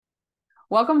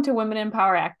Welcome to Women in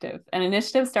Power Active, an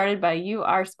initiative started by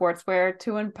UR Sportswear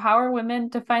to empower women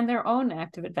to find their own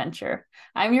active adventure.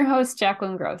 I'm your host,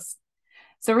 Jacqueline Gross.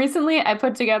 So recently I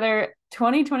put together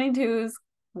 2022's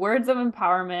Words of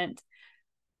Empowerment.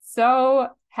 So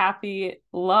happy,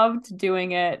 loved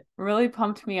doing it, really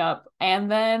pumped me up. And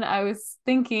then I was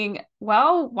thinking,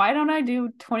 well, why don't I do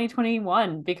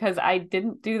 2021? Because I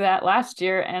didn't do that last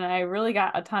year and I really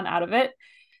got a ton out of it.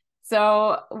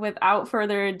 So, without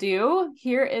further ado,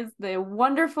 here is the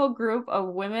wonderful group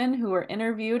of women who were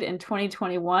interviewed in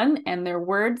 2021 and their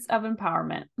words of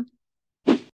empowerment.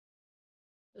 It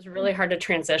was really hard to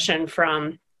transition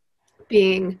from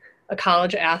being a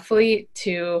college athlete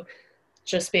to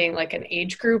just being like an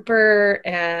age grouper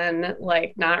and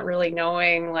like not really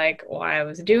knowing like why I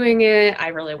was doing it. I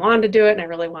really wanted to do it and I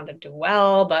really wanted to do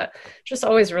well, but just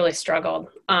always really struggled.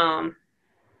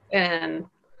 And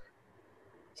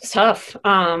it's tough.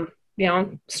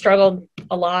 Struggled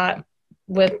a lot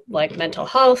with like mental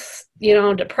health,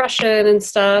 depression and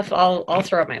stuff all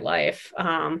throughout my life.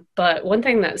 But one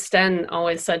thing that Sten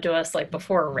always said to us like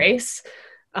before a race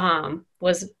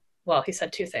was, well, he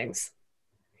said two things.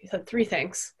 He said three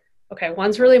things. Okay,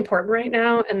 one's really important right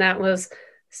now, and that was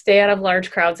stay out of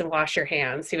large crowds and wash your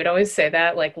hands. He would always say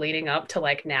that like leading up to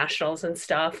like nationals and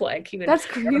stuff. Like he would. That's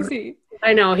crazy.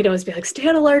 I know, he'd always be like, stay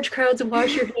out of large crowds and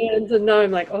wash your hands. And now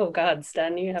I'm like, oh God,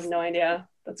 Sten, you have no idea.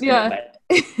 That's good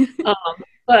advice.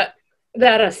 But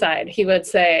that aside, he would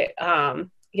say,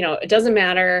 it doesn't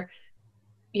matter,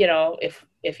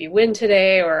 if you win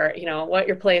today or, what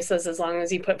your place is, as long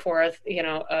as you put forth,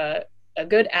 a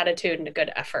good attitude and a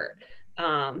good effort.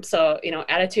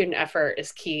 Attitude and effort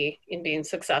is key in being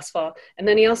successful. And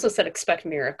then he also said, expect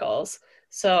miracles.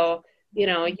 So, you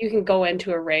can go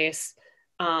into a race,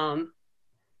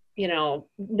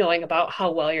 knowing about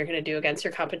how well you're going to do against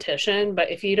your competition.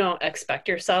 But if you don't expect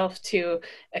yourself to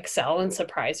excel and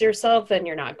surprise yourself, then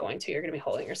you're not going to. You're going to be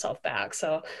holding yourself back.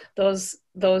 So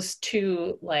those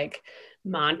two like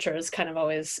mantras kind of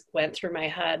always went through my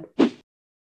head.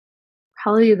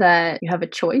 Probably that you have a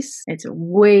choice. It's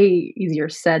way easier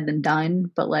said than done,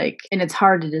 but and it's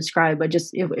hard to describe, but just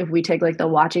if we take like the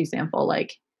watch example,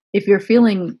 like if you're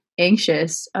feeling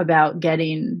anxious about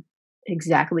getting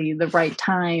exactly the right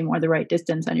time or the right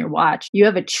distance on your watch, you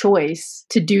have a choice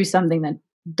to do something that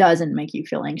doesn't make you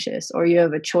feel anxious, or you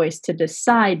have a choice to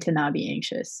decide to not be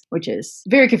anxious, which is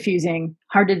very confusing,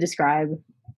 hard to describe,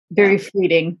 very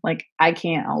fleeting. Like I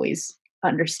can't always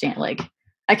understand,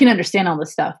 I can understand all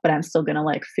this stuff, but I'm still going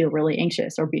to feel really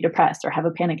anxious or be depressed or have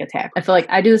a panic attack. I feel like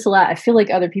I do this a lot. I feel like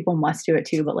other people must do it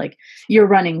too, but you're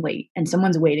running late and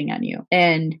someone's waiting on you,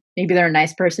 and maybe they're a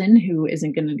nice person who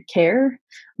isn't going to care.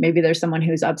 Maybe there's someone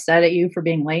who's upset at you for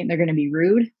being late and they're going to be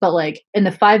rude. But in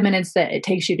the 5 minutes that it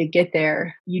takes you to get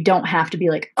there, you don't have to be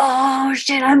like, oh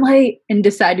shit, I'm late, and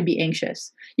decide to be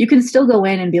anxious. You can still go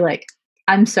in and be like,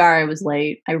 I'm sorry I was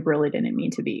late. I really didn't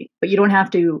mean to be. But you don't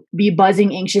have to be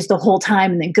buzzing anxious the whole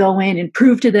time and then go in and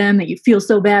prove to them that you feel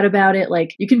so bad about it.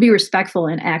 You can be respectful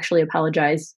and actually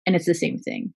apologize, and it's the same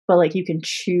thing. But you can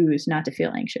choose not to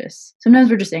feel anxious. Sometimes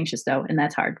we're just anxious though, and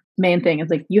that's hard. Main thing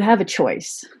is you have a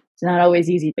choice. It's not always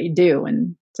easy, but you do.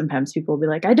 And sometimes people will be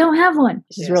like, I don't have one.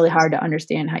 It's just really hard to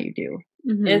understand how you do.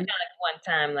 Mm-hmm. It's kind of one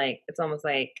time, it's almost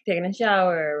like taking a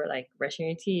shower or brushing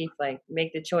your teeth.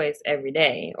 Make the choice every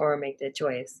day, or make the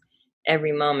choice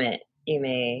every moment you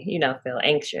may, feel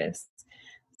anxious.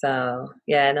 So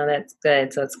yeah, no, that's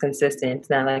good. So it's consistent. It's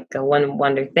not like a one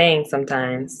wonder thing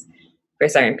sometimes for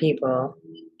certain people,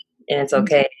 and it's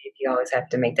okay if you always have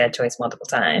to make that choice multiple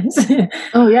times.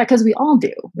 Oh yeah, because we all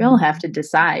do. We all have to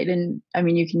decide, and I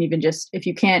mean, you can even just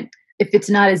if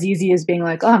it's not as easy as being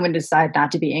like, oh, I'm going to decide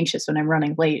not to be anxious when I'm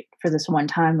running late for this one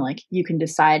time, you can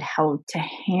decide how to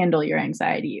handle your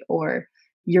anxiety or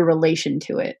your relation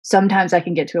to it. Sometimes I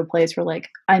can get to a place where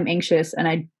I'm anxious and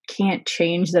I can't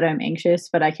change that I'm anxious,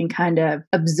 but I can kind of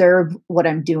observe what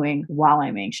I'm doing while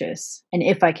I'm anxious. And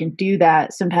if I can do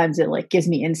that, sometimes it gives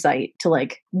me insight to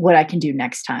what I can do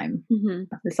next time.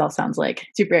 Mm-hmm. This all sounds like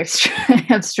super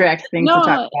abstract things to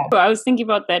talk about. I was thinking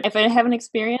about that. If I have an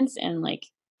experience and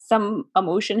some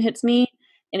emotion hits me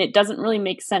and it doesn't really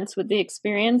make sense with the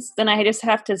experience, then I just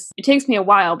have to, it takes me a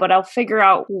while, but I'll figure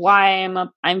out why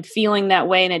I'm feeling that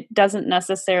way. And it doesn't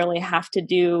necessarily have to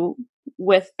do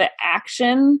with the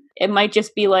action. It might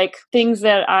just be like things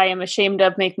that I am ashamed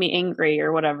of make me angry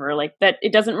or whatever, like that.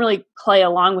 It doesn't really play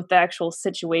along with the actual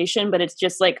situation, but it's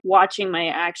just like watching my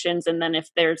actions. And then if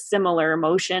there's similar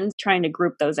emotions, trying to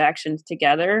group those actions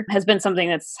together has been something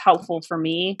that's helpful for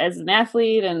me as an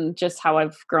athlete and just how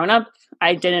I've grown up.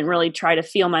 I didn't really try to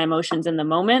feel my emotions in the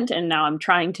moment. And now I'm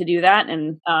trying to do that.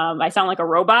 And I sound like a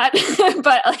robot,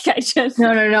 but like I just... No.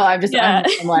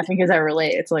 I'm laughing because I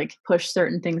relate. It's like push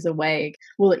certain things away.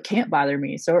 Well, it can't bother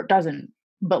me, so it doesn't.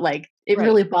 But like it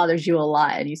really bothers you a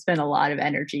lot, and you spend a lot of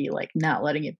energy like not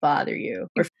letting it bother you,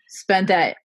 or spend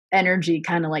that energy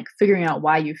kind of like figuring out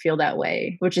why you feel that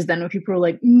way, which is then when people are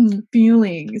like,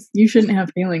 feelings, you shouldn't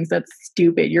have feelings, that's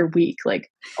stupid, you're weak,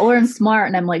 like, or I'm smart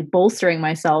and I'm like bolstering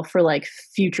myself for like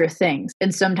future things.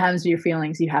 And sometimes your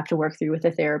feelings you have to work through with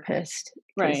a therapist,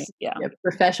 right? Yeah,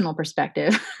 professional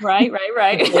perspective, right.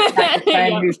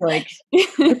 Who's like,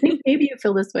 I think maybe you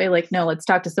feel this way, like, no, let's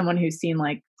talk to someone who's seen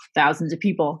like thousands of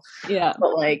people.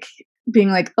 But like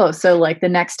being like, oh, so like the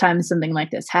next time something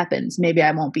like this happens, maybe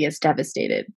I won't be as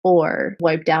devastated or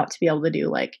wiped out to be able to do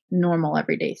like normal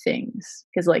everyday things.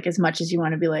 Because like as much as you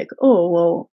want to be like, oh,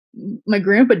 well, my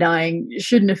grandpa dying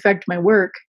shouldn't affect my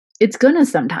work, it's gonna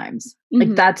sometimes.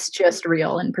 Like that's just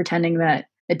real, and pretending that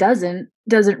it doesn't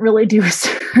really do a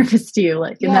service to you.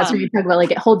 Like, and that's what you talk about,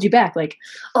 like it holds you back. Like,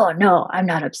 oh no, I'm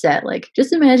not upset. Like,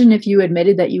 just imagine if you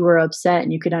admitted that you were upset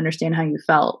and you could understand how you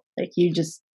felt. Like, you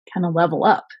just kind of level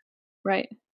up. Right.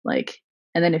 Like,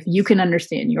 and then if you can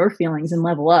understand your feelings and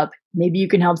level up, maybe you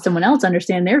can help someone else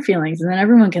understand their feelings, and then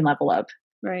everyone can level up.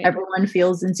 Right. Everyone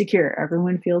feels insecure.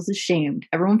 Everyone feels ashamed.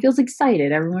 Everyone feels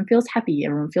excited. Everyone feels happy.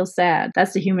 Everyone feels sad.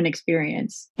 That's the human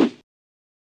experience.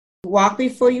 Walk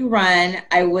before you run.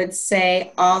 I would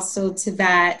say also to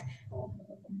that,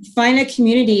 find a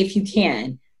community if you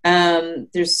can.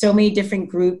 There's so many different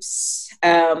groups,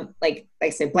 like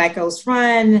I said, Black Girls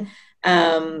Run,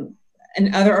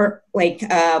 and other like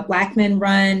Black Men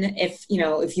Run. If you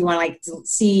want to like to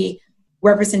see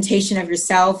representation of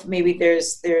yourself, maybe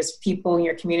there's people in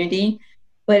your community.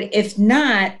 But if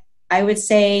not, I would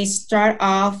say start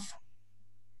off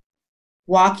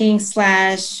walking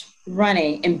 /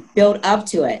 running and build up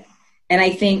to it. And I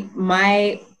think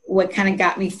what kind of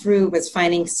got me through was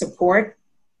finding support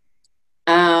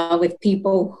with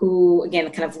people who,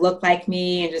 again, kind of looked like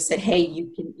me and just said, hey,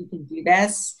 you can do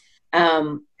this.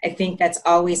 I think that's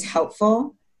always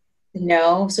helpful to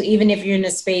know. So even if you're in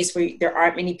a space where there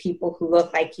aren't many people who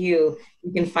look like you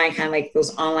can find kind of like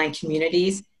those online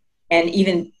communities. And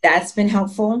even that's been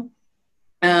helpful.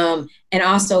 And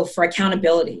also for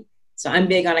accountability. So I'm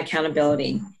big on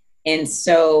accountability. And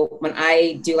so when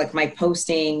I do like my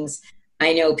postings,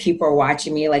 I know people are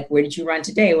watching me like, where did you run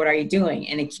today? What are you doing?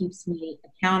 And it keeps me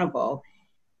accountable.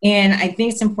 And I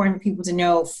think it's important for people to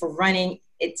know for running,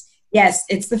 it's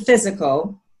the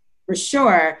physical for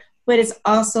sure, but it's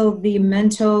also the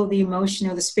mental, the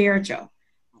emotional, the spiritual.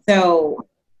 So,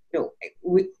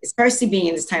 especially being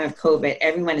in this time of COVID,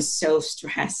 everyone is so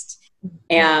stressed.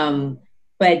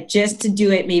 But just to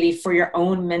do it maybe for your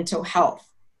own mental health,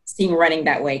 seeing running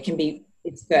that way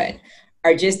it's good.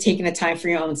 Or just taking the time for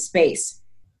your own space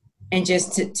and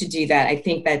just to do that. I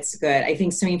think that's good. I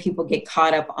think so many people get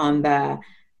caught up on the,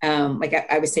 like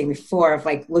I was saying before, of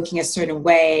like looking a certain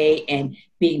way and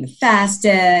being the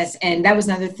fastest. And that was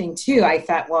another thing too. I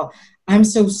thought, well, I'm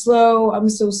so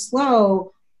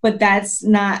slow, but that's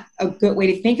not a good way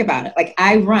to think about it. Like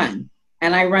I run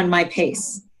my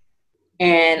pace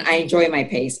and I enjoy my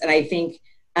pace. And I think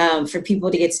for people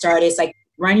to get started, it's like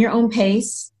run your own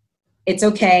pace. It's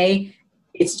okay.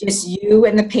 It's just you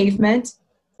and the pavement.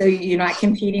 So you're not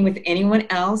competing with anyone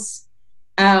else.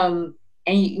 And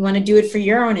you want to do it for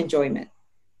your own enjoyment.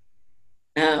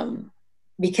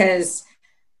 Because,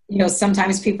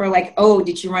 sometimes people are like, oh,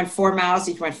 did you run 4 miles?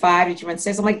 Did you run 5? Did you run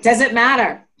 6? I'm like, doesn't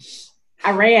matter.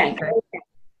 I ran.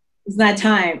 It's not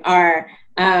time. Or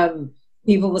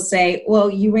people will say, well,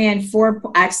 you ran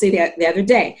the other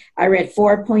day, I ran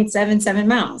 4.77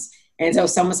 miles. And so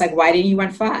someone's like, why didn't you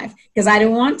run 5? Because I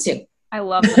didn't want to. I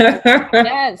love that.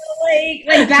 Yes.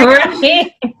 Like back up.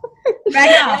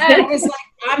 I was like,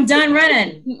 I'm done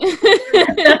running.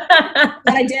 But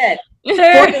I did.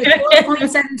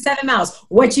 4.77 miles.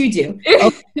 What you do?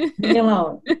 Okay, leave me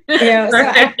alone. So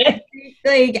I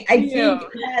think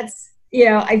that's,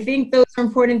 I think those are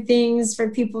important things for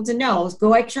people to know.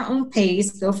 Go at your own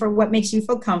pace. Go for what makes you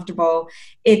feel comfortable.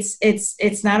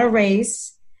 It's not a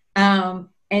race. And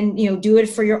do it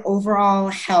for your overall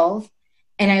health.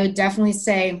 And I would definitely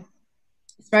say,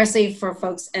 especially for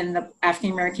folks in the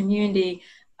African American community,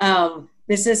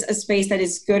 this is a space that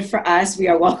is good for us. We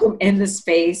are welcome in the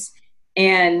space.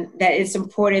 and that it's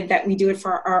important that we do it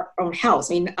for our own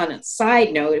health. I mean, on a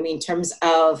side note, I mean, in terms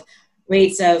of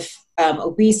rates of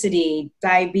obesity,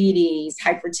 diabetes,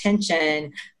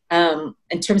 hypertension,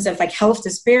 in terms of like health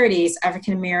disparities,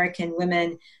 African American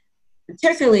women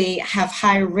particularly have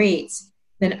higher rates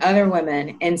than other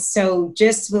women. And so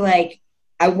just like,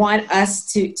 I want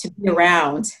us to be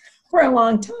around for a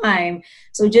long time.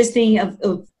 So just thinking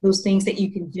of those things that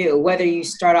you can do, whether you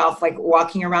start off like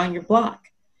walking around your block,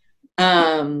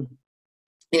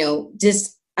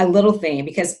 just a little thing,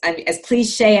 because as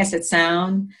cliche as it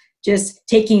sounds, just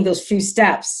taking those few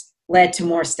steps led to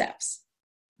more steps,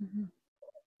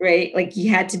 right? Like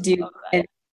you had to do,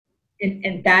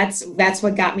 and that's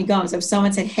what got me going. So if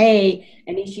someone said, hey,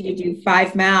 I need you to do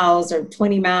 5 miles or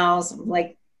 20 miles, I'm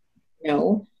like,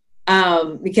 no,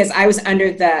 because I was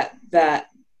under the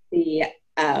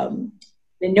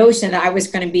notion that I was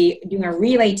going to be doing a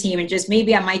relay team, and just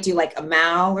maybe I might do like a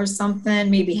mile or something,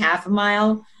 maybe half a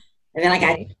mile. And then I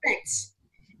got tricked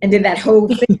and did that whole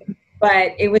thing.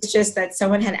 But it was just that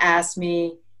someone had asked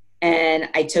me and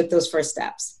I took those first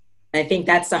steps. And I think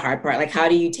that's the hard part. Like, how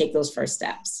do you take those first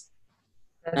steps?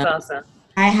 That's awesome.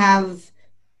 I have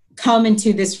come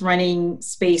into this running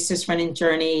space, this running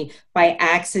journey by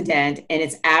accident. And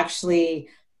it's actually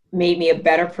made me a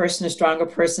better person, a stronger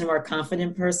person, a more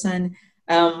confident person.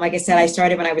 Like I said, I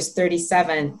started when I was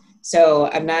 37. So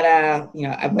I'm not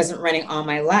I wasn't running all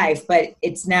my life, but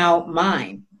it's now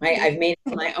mine, right? I've made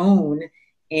it my own,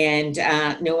 and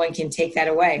no one can take that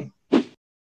away.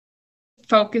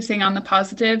 Focusing on the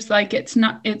positives, like it's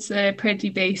a pretty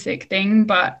basic thing,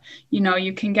 but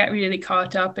you can get really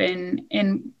caught up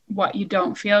in what you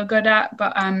don't feel good at,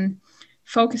 but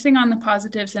focusing on the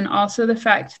positives, and also the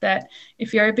fact that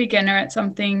if you're a beginner at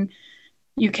something,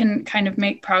 you can kind of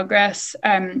make progress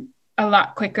a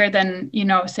lot quicker than,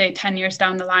 say 10 years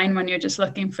down the line when you're just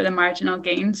looking for the marginal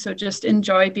gains. So just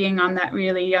enjoy being on that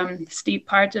really steep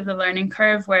part of the learning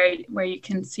curve where you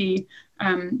can see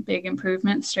big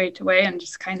improvements straight away, and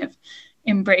just kind of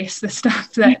embrace the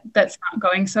stuff that's not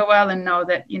going so well and know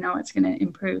that, it's going to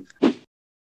improve. I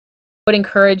would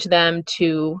encourage them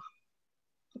to,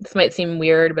 this might seem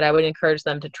weird, but I would encourage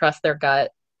them to trust their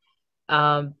gut.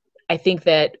 I think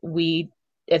that we,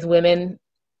 as women,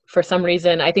 for some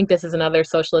reason, I think this is another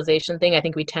socialization thing. I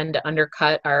think we tend to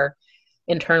undercut our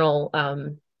internal,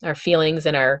 our feelings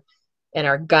and our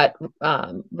gut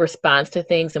response to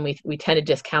things, and we tend to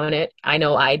discount it. I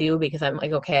know I do, because I'm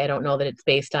like, okay, I don't know that it's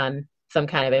based on some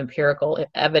kind of empirical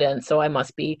evidence, so I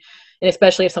must be. And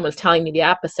especially if someone's telling me the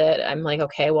opposite, I'm like,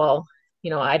 okay, well,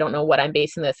 I don't know what I'm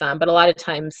basing this on. But a lot of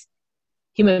times,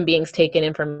 human beings take in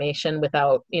information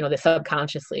without, the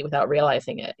subconsciously, without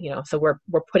realizing it, so we're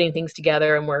putting things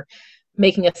together and we're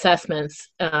making assessments,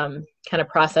 kind of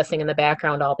processing in the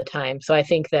background all the time. So I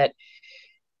think that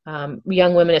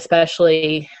young women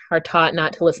especially are taught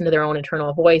not to listen to their own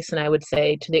internal voice. And I would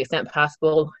say, to the extent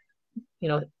possible,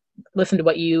 listen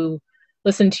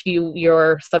to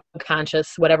your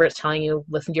subconscious, whatever it's telling you,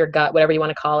 listen to your gut, whatever you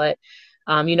want to call it.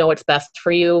 What's best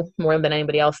for you more than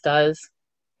anybody else does.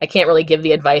 I can't really give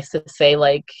the advice to say,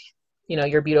 like,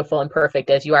 you're beautiful and perfect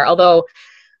as you are. Although,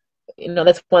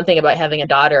 that's one thing about having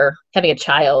a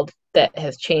child that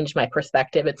has changed my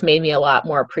perspective. It's made me a lot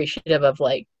more appreciative of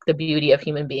like the beauty of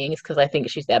human beings, because I think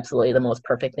she's absolutely the most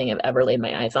perfect thing I've ever laid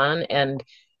my eyes on. And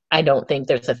I don't think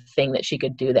there's a thing that she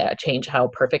could do that change how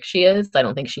perfect she is. I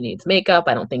don't think she needs makeup.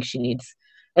 I don't think she needs,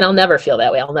 and I'll never feel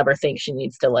that way. I'll never think she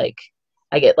needs to, like,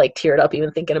 I get like teared up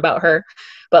even thinking about her,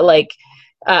 but like,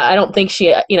 I don't think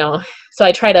she, so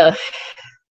I try to,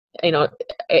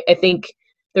 I think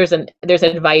there's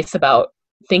advice about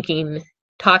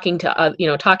talking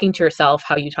to yourself,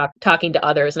 how you talking to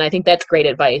others. And I think that's great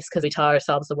advice, because we tell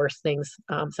ourselves the worst things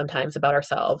sometimes about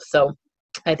ourselves. So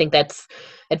I think that's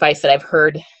advice that I've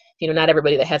heard, not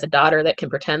everybody that has a daughter that can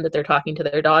pretend that they're talking to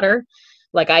their daughter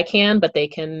like I can, but they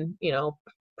can,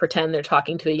 pretend they're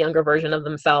talking to a younger version of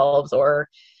themselves, or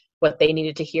what they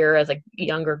needed to hear as a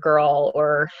younger girl,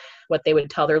 or what they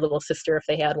would tell their little sister if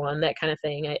they had one, that kind of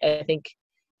thing. I think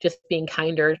just being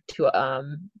kinder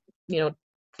to,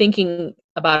 thinking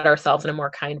about ourselves in a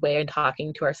more kind way and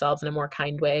talking to ourselves in a more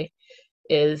kind way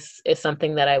is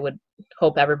something that I would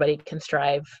hope everybody can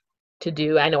strive to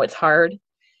do. I know it's hard.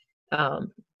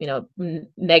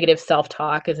 Negative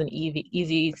self-talk is an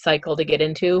easy cycle to get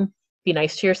into. Be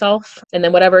nice to yourself. And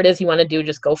then whatever it is you want to do,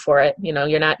 just go for it.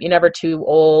 You're never too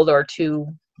old or too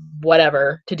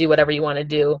whatever to do whatever you want to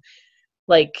do.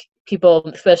 Like, people,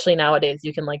 especially nowadays,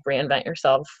 you can like reinvent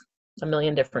yourself a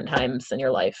million different times in your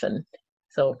life. And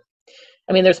so,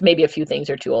 there's maybe a few things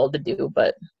you're too old to do,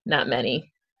 but not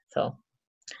many. So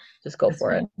just go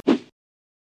for it.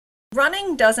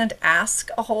 Running doesn't ask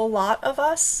a whole lot of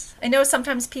us. I know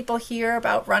sometimes people hear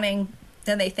about running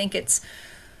and they think it's,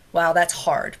 wow, that's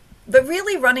hard. But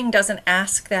really, running doesn't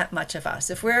ask that much of us.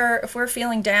 If we're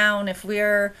feeling down, if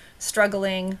we're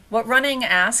struggling, what running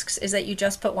asks is that you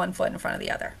just put one foot in front of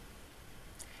the other.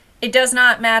 It does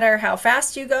not matter how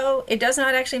fast you go. It does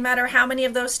not actually matter how many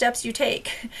of those steps you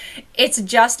take. It's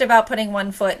just about putting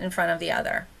one foot in front of the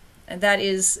other. And that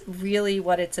is really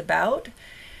what it's about.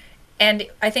 And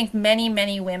I think many,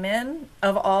 many women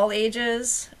of all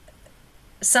ages,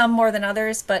 some more than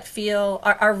others, but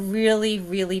are really,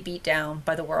 really beat down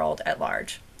by the world at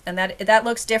large. And that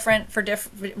looks different for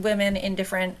women in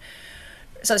different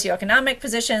socioeconomic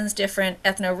positions, different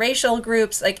ethno-racial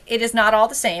groups. Like, it is not all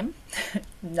the same,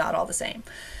 not all the same.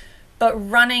 But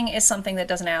running is something that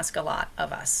doesn't ask a lot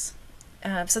of us.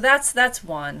 So that's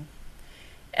one.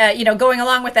 Going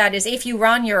along with that is, if you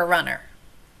run, you're a runner,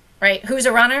 right? Who's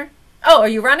a runner? Oh, are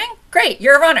you running? Great,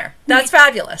 you're a runner. That's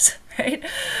fabulous, right?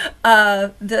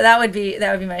 That would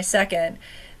be my second.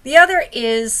 The other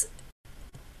is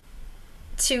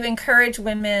to encourage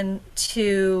women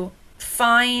to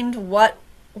find what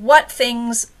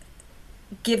things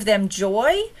give them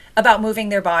joy about moving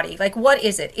their body. Like, what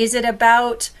is it? Is it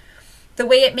about the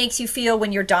way it makes you feel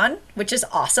when you're done, which is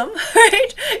awesome,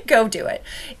 right? Go do it.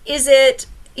 Is it,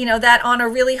 that on a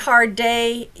really hard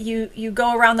day, you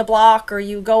go around the block, or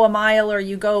you go a mile, or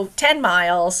you go 10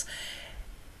 miles,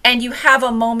 and you have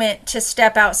a moment to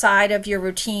step outside of your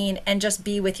routine and just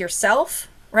be with yourself,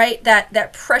 right?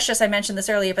 That precious, I mentioned this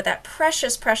earlier, but that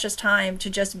precious, precious time to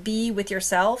just be with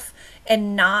yourself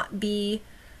and not be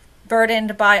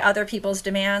burdened by other people's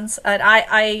demands. And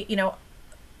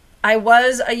I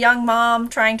was a young mom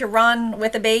trying to run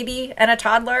with a baby and a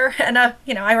toddler, and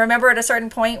I remember at a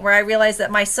certain point where I realized that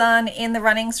my son in the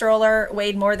running stroller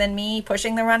weighed more than me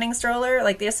pushing the running stroller.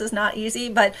 Like, this is not easy,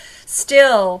 but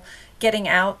still getting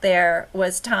out there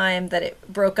was time that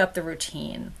it broke up the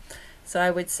routine. So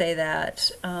I would say that,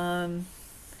 and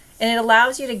it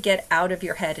allows you to get out of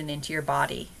your head and into your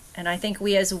body. And I think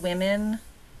we as women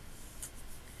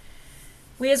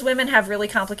have really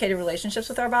complicated relationships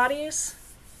with our bodies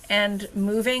and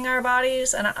moving our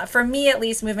bodies. And for me, at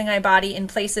least, moving my body in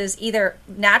places, either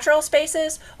natural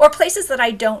spaces or places that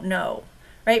I don't know,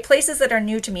 right? Places that are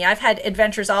new to me. I've had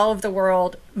adventures all over the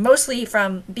world, mostly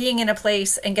from being in a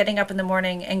place and getting up in the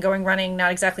morning and going running,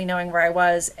 not exactly knowing where I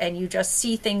was. And you just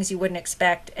see things you wouldn't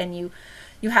expect, and you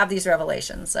have these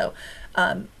revelations. So,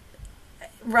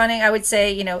 running, I would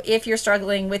say, if you're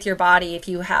struggling with your body, if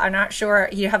you are not sure,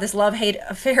 you have this love-hate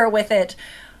affair with it,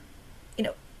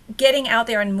 getting out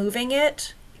there and moving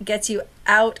it gets you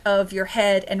out of your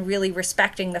head and really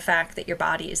respecting the fact that your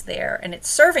body is there and it's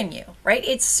serving you, right?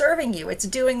 It's serving you. It's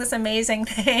doing this amazing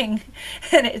thing,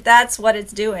 and that's what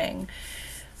it's doing.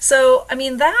 So,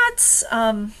 those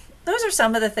are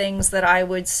some of the things that I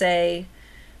would say.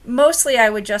 Mostly, I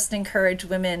would just encourage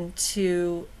women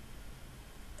to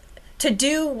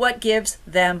do what gives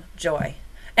them joy.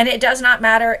 And it does not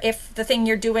matter if the thing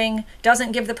you're doing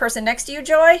doesn't give the person next to you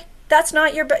joy. That's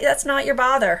not your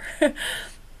bother.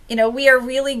 We are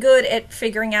really good at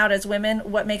figuring out as women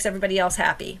what makes everybody else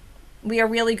happy. We are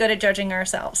really good at judging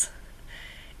ourselves.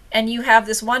 And you have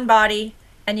this one body,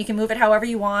 and you can move it however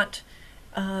you want,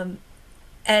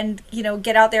 and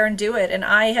get out there and do it. And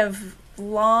I have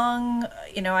long,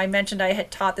 I mentioned I had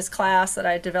taught this class that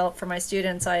I developed for my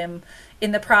students. I am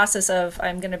in the process of,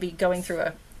 I'm going to be going through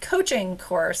a coaching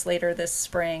course later this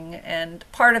spring, and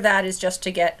part of that is just to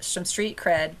get some street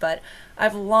cred, but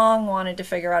I've long wanted to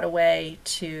figure out a way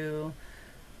to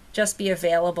just be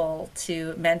available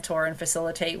to mentor and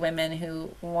facilitate women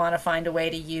who want to find a way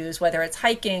to use, whether it's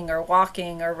hiking or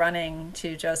walking or running,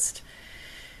 to just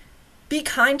be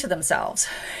kind to themselves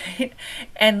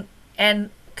and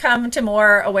come to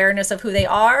more awareness of who they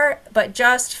are, but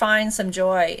just find some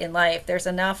joy in life. There's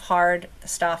enough hard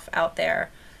stuff out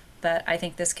there that I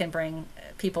think this can bring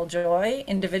people joy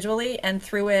individually, and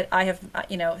through it,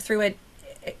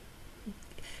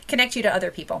 connect you to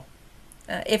other people,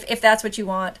 if that's what you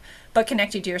want, but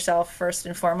connect you to yourself first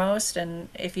and foremost. And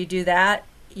if you do that,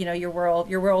 your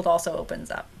world also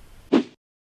opens up.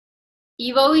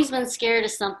 You've always been scared of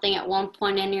something at one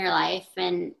point in your life,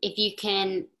 and if you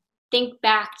can think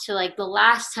back to like the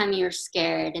last time you were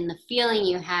scared and the feeling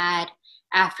you had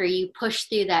after you pushed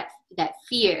through that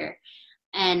fear,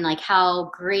 and like how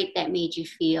great that made you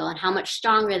feel and how much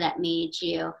stronger that made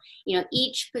you,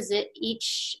 each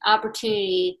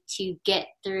opportunity to get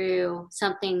through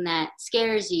something that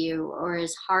scares you or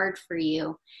is hard for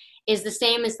you is the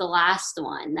same as the last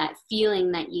one. That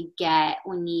feeling that you get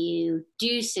when you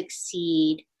do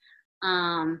succeed,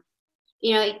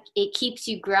 it keeps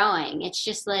you growing. It's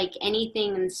just like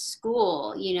anything in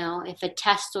school, if a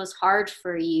test was hard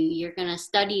for you, you're going to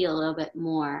study a little bit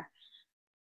more.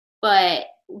 But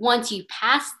once you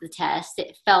passed the test,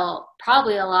 it felt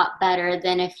probably a lot better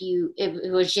than if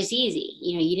it was just easy.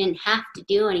 You didn't have to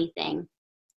do anything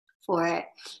for it.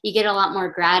 You get a lot more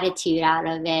gratitude out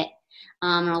of it,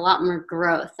 and a lot more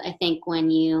growth, I think, when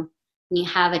you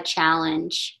have a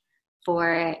challenge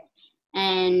for it.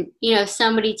 And, if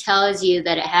somebody tells you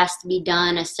that it has to be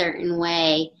done a certain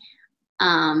way,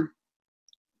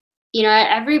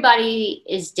 everybody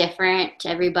is different.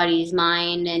 Everybody's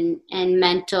mind and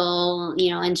mental,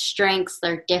 and strengths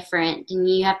are different. And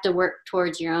you have to work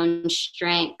towards your own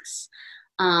strengths,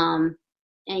 and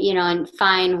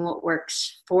find what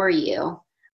works for you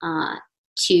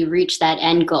to reach that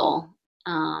end goal.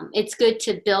 It's good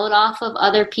to build off of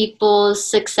other people's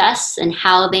success and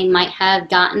how they might have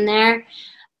gotten there.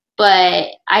 But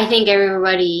I think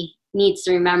everybody needs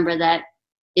to remember that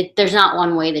there's not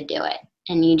one way to do it.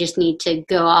 And you just need to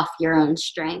go off your own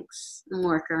strengths and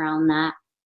work around that.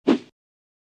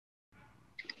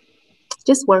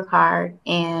 Just work hard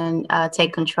and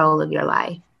take control of your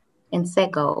life and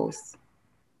set goals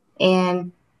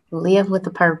and live with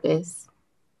a purpose.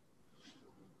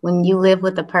 When you live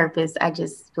with a purpose, I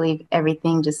just believe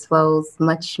everything just flows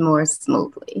much more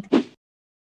smoothly.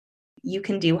 You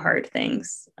can do hard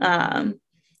things.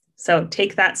 So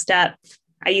take that step.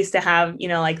 I used to have,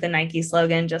 like the Nike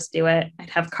slogan, just do it. I'd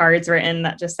have cards written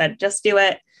that just said, just do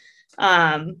it.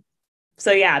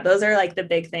 So yeah, those are like the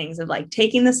big things of like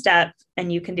taking the step,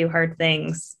 and you can do hard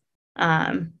things.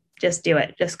 Just do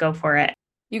it. Just go for it.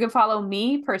 You can follow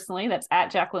me personally. That's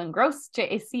at Jacqueline Gross,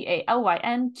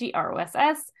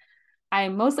 JACALYNGROSS. I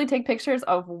mostly take pictures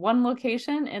of one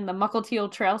location in the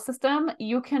Mukilteo Trail System.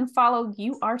 You can follow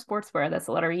UR Sportswear. That's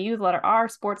the letter U, the letter R,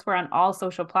 Sportswear on all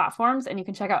social platforms. And you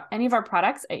can check out any of our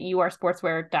products at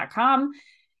ursportswear.com.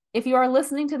 If you are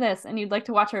listening to this and you'd like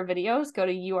to watch our videos, go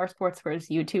to UR Sportswear's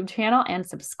YouTube channel and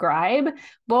subscribe.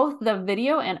 Both the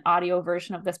video and audio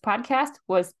version of this podcast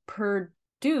was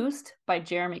produced by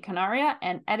Jeremy Canaria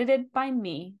and edited by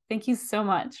me. Thank you so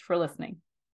much for listening.